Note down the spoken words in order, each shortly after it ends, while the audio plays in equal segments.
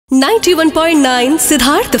91.9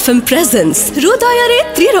 SidharthFM presents Rudayare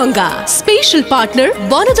Triranga. Special partner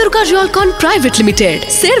Bonadurga Jewelcon Private Limited,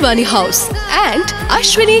 Servani House and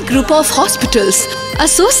Ashwini Group of Hospitals.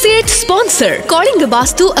 Associate sponsor Kalinga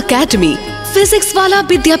Bastu Academy, Physics Wala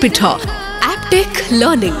Vidyapitha, Aptech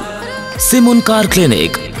Learning, Simon Car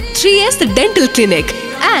Clinic, 3S Dental Clinic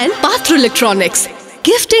and Pathro Electronics.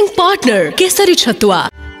 Gifting partner Kesari Chatwa.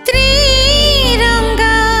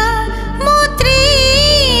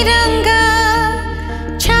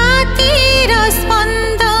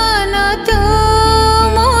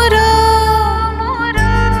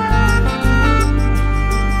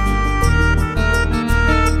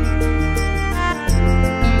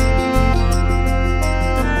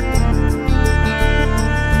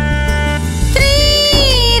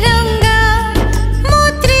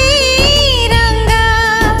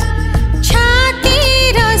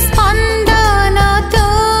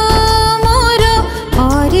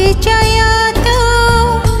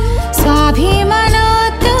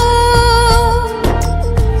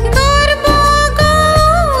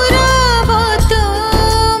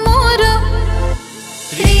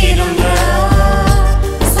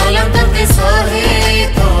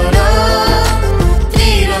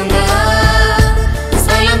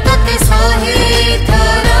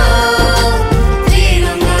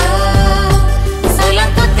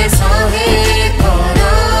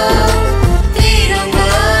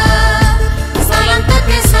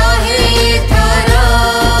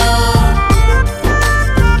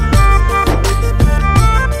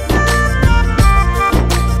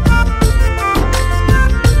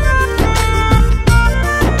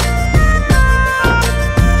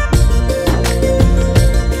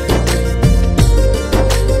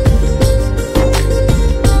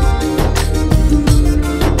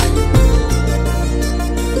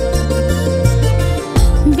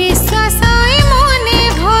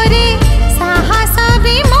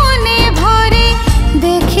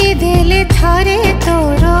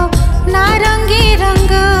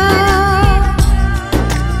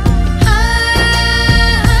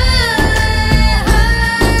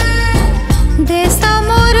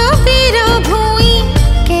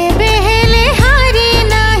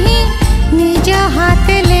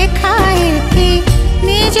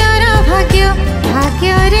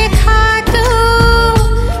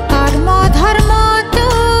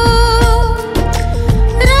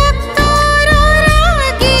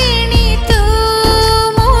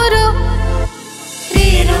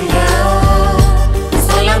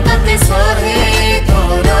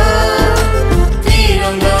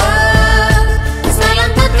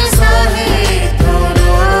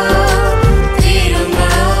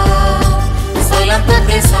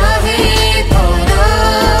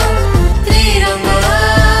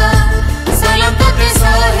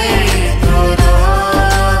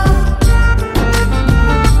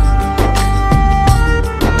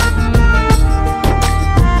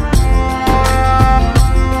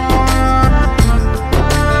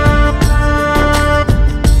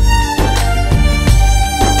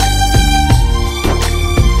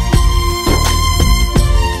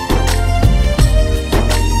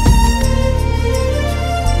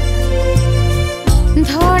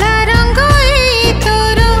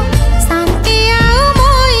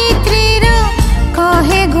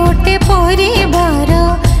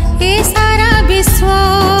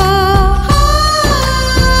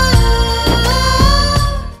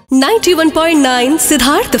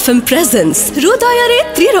 SidharthFM presents Rudayare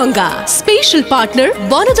Triranga. Special partner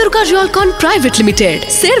Bonadurga Jewelcon Private Limited,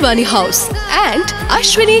 Servani House and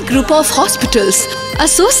Ashwini Group of Hospitals.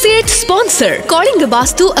 Associate sponsor Kalinga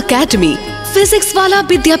Bastu Academy, Physics Wala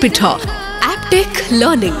Vidyapitha, Aptech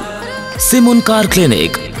Learning, Simon Car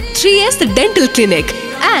Clinic, 3S Dental Clinic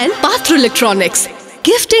and Pathro Electronics.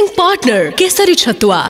 Gifting partner Kesari Chatwa.